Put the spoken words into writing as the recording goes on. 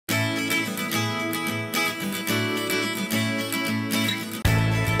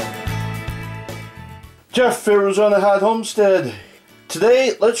Jeff, Arizona Hot Homestead.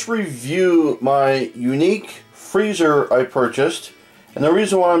 Today, let's review my unique freezer I purchased. And the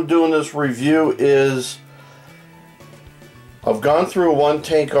reason why I'm doing this review is I've gone through one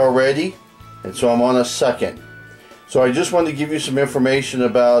tank already, and so I'm on a second. So I just wanted to give you some information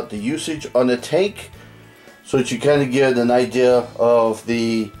about the usage on the tank so that you kind of get an idea of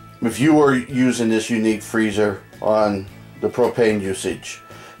if you were using this unique freezer on the propane usage.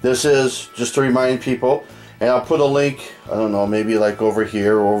 This is just to remind people, and I'll put a link, I don't know, maybe like over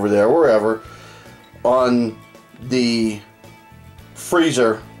here or over there, wherever, on the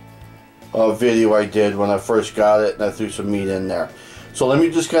freezer video I did when I first got it, and I threw some meat in there. So let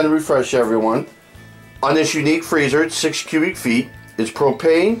me just kind of refresh everyone. On this unique freezer, it's 6 cubic feet. It's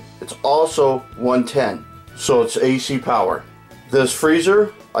propane. It's also 110. So it's AC power. This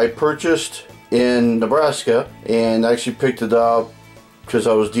freezer I purchased in Nebraska and actually picked it up because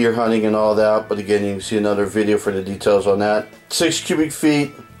I was deer hunting and all that, but again, you can see another video for the details on that. 6 cubic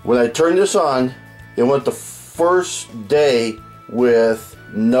feet. When I turned this on, it went the first day with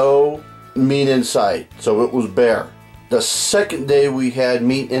no meat inside, so it was bare. The second day we had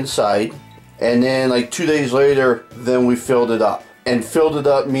meat inside, and then like 2 days later, then we filled it up. And filled it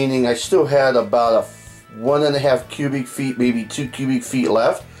up meaning I still had about a 1.5 cubic feet, maybe 2 cubic feet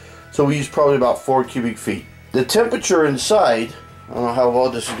left. So we used probably about 4 cubic feet. The temperature inside, I don't know how well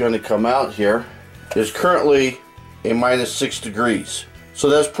this is going to come out here, is currently a -6 degrees. So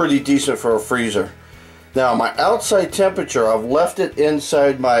that's pretty decent for a freezer. Now my outside temperature, I've left it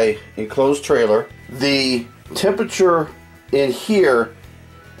inside my enclosed trailer. The temperature in here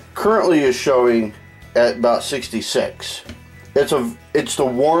currently is showing at about 66. It's the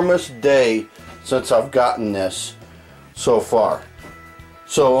warmest day since I've gotten this so far.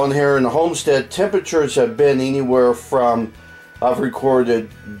 So on here in the homestead, temperatures have been anywhere from, I've recorded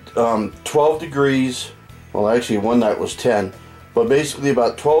 12 degrees, well actually one night was 10, but basically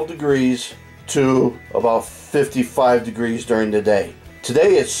about 12 degrees to about 55 degrees during the day.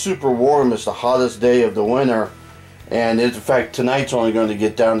 Today it's super warm, it's the hottest day of the winter, and in fact tonight's only going to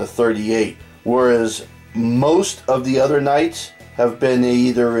get down to 38, whereas most of the other nights have been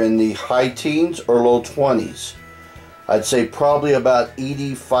either in the high teens or low 20s. I'd say probably about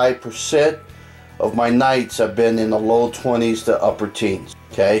 85% of my nights have been in the low 20s to upper teens,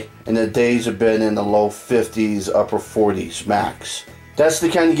 okay? And the days have been in the low 50s, upper 40s max. That's to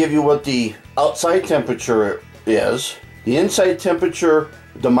kind of give you what the outside temperature is. The inside temperature,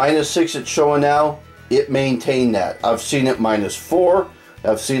 the -6 it's showing now, it maintained that. I've seen it -4,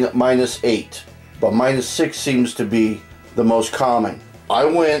 I've seen it -8, but -6 seems to be the most common.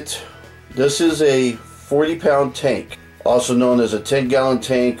 This is a 40-pound tank, also known as a 10-gallon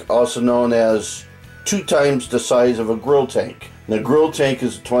tank, also known as 2 times the size of a grill tank. And the grill tank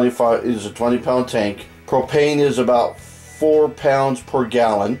is a 20-pound tank. Propane is about 4 pounds per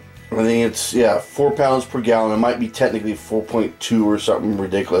gallon. I think it's, yeah, 4 pounds per gallon. It might be technically 4.2 or something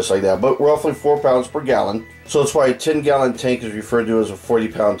ridiculous like that, but roughly 4 pounds per gallon. So that's why a 10-gallon tank is referred to as a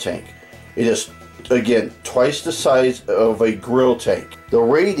 40-pound tank. It is, again, twice the size of a grill tank. The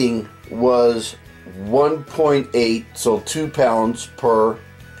rating was 1.8, so 2 pounds per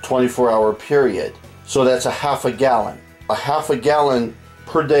 24-hour period. So that's a half a gallon. A half a gallon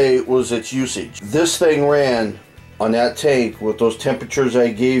per day was its usage. This thing ran on that tank with those temperatures I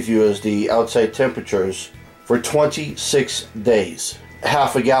gave you as the outside temperatures for 26 days.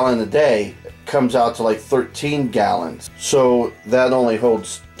 Half a gallon a day comes out to like 13 gallons. So that only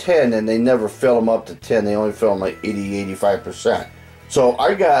holds 10, and they never fill them up to 10. They only fill them like 80-85%. So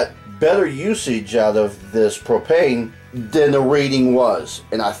I got better usage out of this propane than the rating was.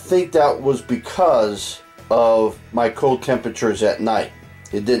 And I think that was because of my cold temperatures at night.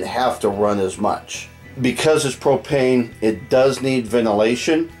 It didn't have to run as much. Because it's propane, it does need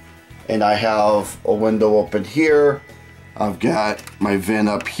ventilation, and I have a window open here. I've got my vent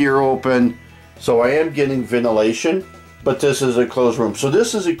up here open, so I am getting ventilation, but this is a closed room. So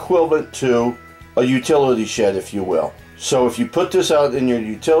this is equivalent to a utility shed, if you will. So if you put this out in your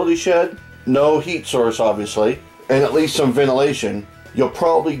utility shed, no heat source obviously, and at least some ventilation, you'll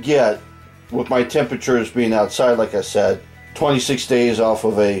probably get, with my temperatures being outside like I said, 26 days off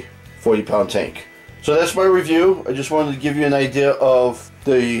of a 40-pound tank. So that's my review. I just wanted to give you an idea of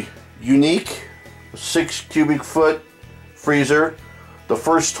the unique 6 cubic foot freezer. The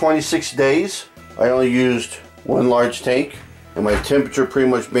first 26 days I only used one large tank, and my temperature pretty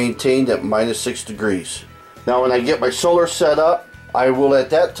much maintained at -6 degrees. Now when I get my solar set up, I will at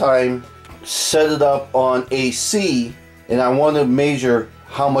that time set it up on AC, and I want to measure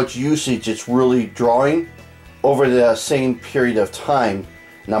how much usage it's really drawing over the same period of time,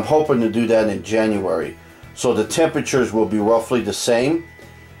 and I'm hoping to do that in January. so the temperatures will be roughly the same,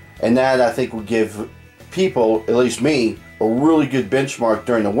 and that I think will give people, at least me, a really good benchmark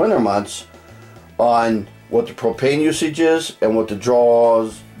during the winter months on what the propane usage is and what the draw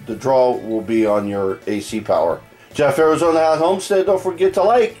will be on your AC power. Jeff Arizona House Homestead, don't forget to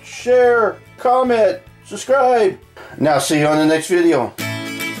like, share, comment, subscribe. Now see you on the next video.